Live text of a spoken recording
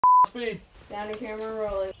speed. Sound and camera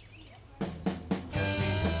rolling. Speed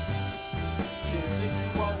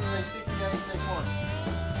 61, say 68, take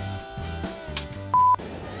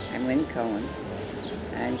 1. I'm Lynn Cohen.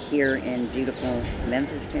 I'm here in beautiful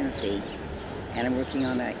Memphis, Tennessee, and I'm working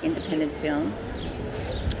on an independent film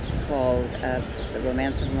called The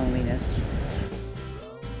Romance of Loneliness.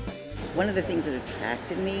 One of the things that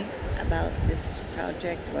attracted me about this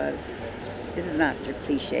project was this is not your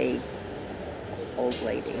cliche old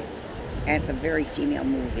lady, and it's a very female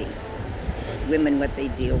movie. Women, what they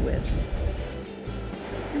deal with.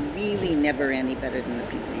 You're really never any better than the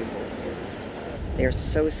people you work with. They're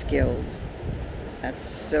so skilled,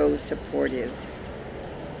 so supportive.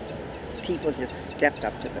 People just stepped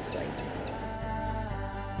up to the plate.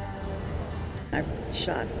 I've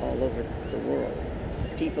shot all over the world.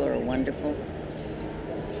 People are wonderful.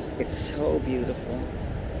 It's so beautiful.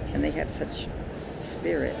 And they have such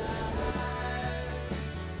spirit.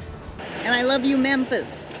 And I love you,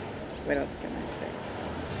 Memphis. What else can I say?